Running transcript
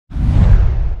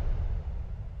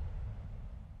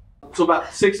So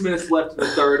about 6 minutes left in the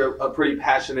third, a pretty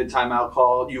passionate timeout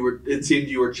call. It seemed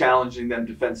you were challenging them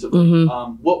defensively.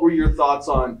 What were your thoughts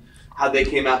on how they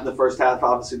came out in the first half?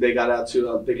 Obviously, they got out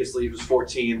to biggest lead was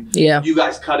 14. Yeah. You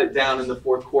guys cut it down in the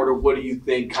fourth quarter. What do you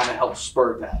think kind of helped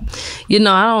spur that? You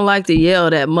know, I don't like to yell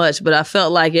that much, but I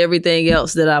felt like everything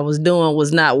else that I was doing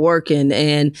was not working.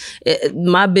 And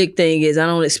my big thing is I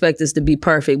don't expect us to be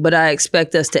perfect, but I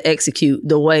expect us to execute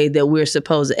the way that we're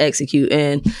supposed to execute.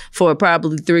 And for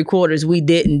probably 3 quarters, we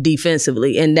didn't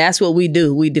defensively. And that's what we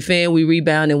do. We defend, we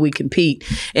rebound, and we compete.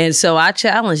 And so I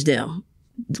challenged them.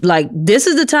 Like, this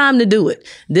is the time to do it.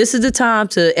 This is the time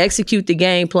to execute the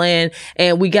game plan.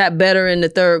 And we got better in the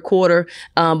third quarter.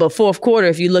 But fourth quarter,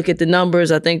 if you look at the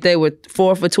numbers, I think they were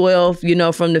 4 for 12, you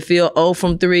know, from the field, 0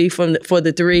 from 3 for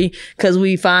the 3, because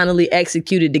we finally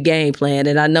executed the game plan.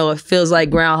 And I know it feels like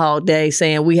Groundhog Day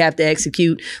saying we have to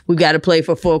execute. We got to play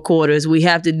for 4 quarters. We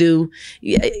have to do.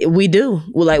 We do.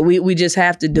 We just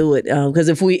have to do it. Because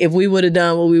if we would have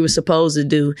done what we were supposed to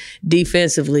do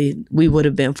defensively, we would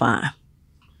have been fine.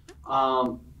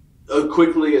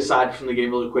 Quickly, aside from the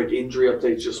game, really quick, injury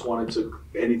updates, just wanted to,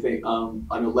 anything,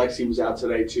 I know Lexi was out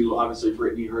today too, obviously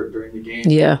Brittany hurt during the game.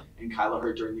 Yeah. And Kyla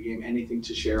hurt during the game. Anything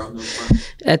to share on those fronts?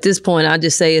 At this point, I'll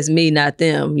just say it's me, not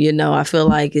them. You know, I feel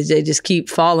like they just keep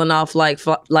falling off like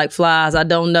flies. I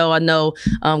don't know. I know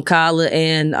Kyla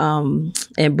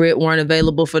and Britt weren't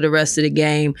available for the rest of the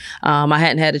game. I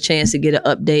hadn't had a chance to get an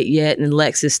update yet, and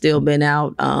Lex has still been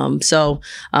out. So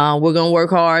we're going to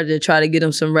work hard to try to get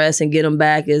them some rest and get them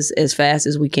back as fast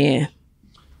as we can.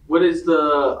 What is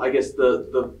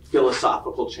the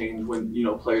philosophical change when, you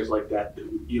know, players like that,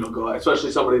 you know, go out,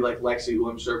 especially somebody like Lexi, who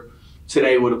I'm sure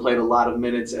today would have played a lot of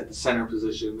minutes at the center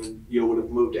position and, you know, would have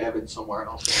moved Evan somewhere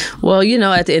else? Well, you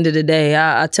know, at the end of the day,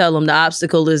 I tell them the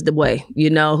obstacle is the way. You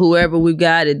know, whoever we've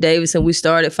got at Davidson, we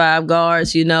started 5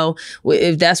 guards, you know.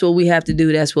 If that's what we have to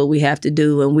do, that's what we have to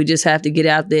do. And we just have to get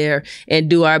out there and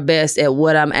do our best at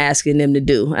what I'm asking them to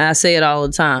do. And I say it all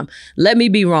the time. Let me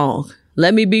be wrong.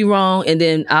 Let me be wrong, and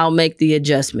then I'll make the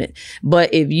adjustment.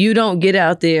 But if you don't get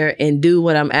out there and do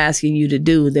what I'm asking you to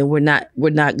do, then we're not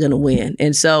going to win.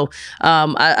 And so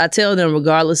I tell them,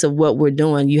 regardless of what we're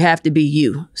doing, you have to be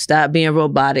you. Stop being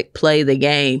robotic. Play the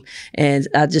game. And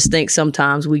I just think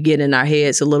sometimes we get in our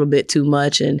heads a little bit too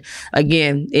much. And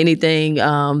again, anything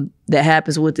that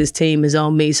happens with this team is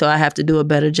on me, so I have to do a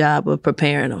better job of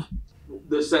preparing them.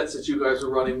 The sets that you guys were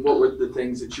running, what were the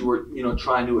things that you were, you know,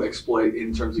 trying to exploit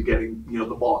in terms of getting, you know,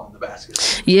 the ball in the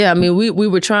basket? Yeah, I mean, we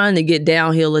were trying to get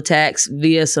downhill attacks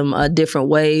via some different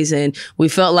ways, and we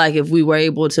felt like if we were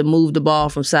able to move the ball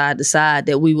from side to side,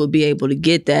 that we would be able to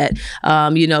get that.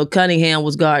 You know, Cunningham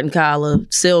was guarding Kyla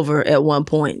Silver at one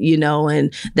point, you know,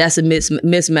 and that's a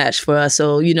mismatch for us.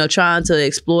 So, you know, trying to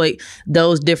exploit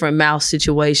those different mouse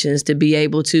situations to be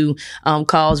able to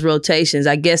cause rotations.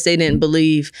 I guess they didn't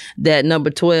believe that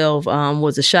number 12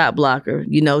 was a shot blocker,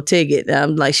 you know,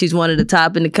 Tiggett. Like, she's one of the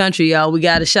top in the country, y'all. We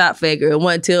got a shot faker. It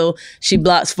wasn't until she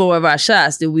blocks 4 of our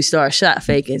shots that we start shot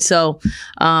faking. So,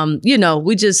 you know,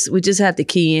 we just have to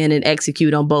key in and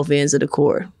execute on both ends of the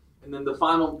court. And then the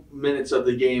final minutes of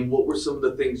the game, what were some of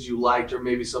the things you liked, or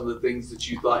maybe some of the things that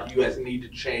you thought you guys need to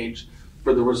change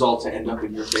for the result to end up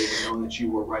in your favor, knowing that you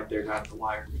were right there down at the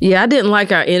wire? Yeah, I didn't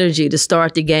like our energy to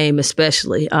start the game,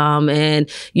 especially. And,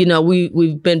 you know,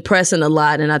 we've been pressing a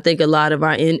lot, and I think a lot of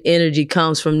our energy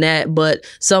comes from that. But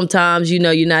sometimes, you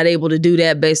know, you're not able to do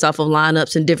that based off of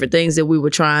lineups and different things that we were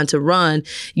trying to run.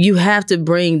 You have to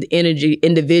bring the energy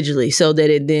individually so that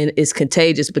it then is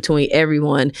contagious between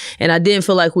everyone. And I didn't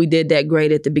feel like we did that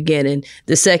great at the beginning.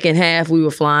 The second half, we were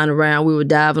flying around. We were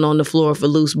diving on the floor for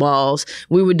loose balls.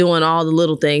 We were doing all the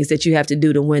little things that you have to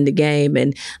do to win the game.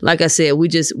 And like I said,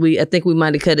 I think we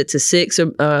might have cut it to 6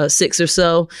 or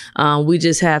so. We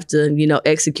just have to, you know,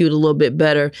 execute a little bit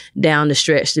better down the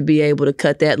stretch to be able to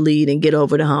cut that lead and get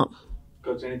over the hump.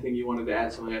 Coach, anything you wanted to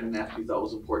add, something I didn't ask you thought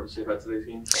was important to say about today's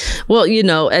game? Well, you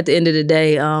know, at the end of the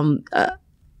day,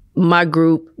 my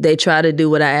group, they try to do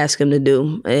what I ask them to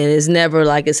do. And it's never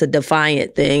like it's a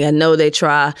defiant thing. I know they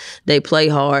try, they play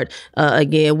hard.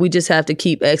 Again, we just have to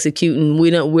keep executing.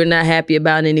 We're not happy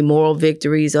about any moral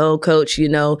victories. Oh, coach, you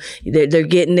know, they're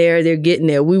getting there, they're getting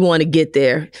there. We want to get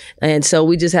there. And so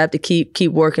we just have to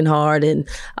keep working hard. And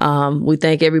we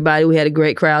thank everybody. We had a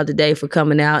great crowd today for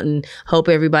coming out, and hope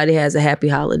everybody has a happy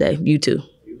holiday. You too.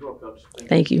 You as well, Coach.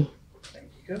 Thank you. Thank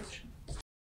you, Coach.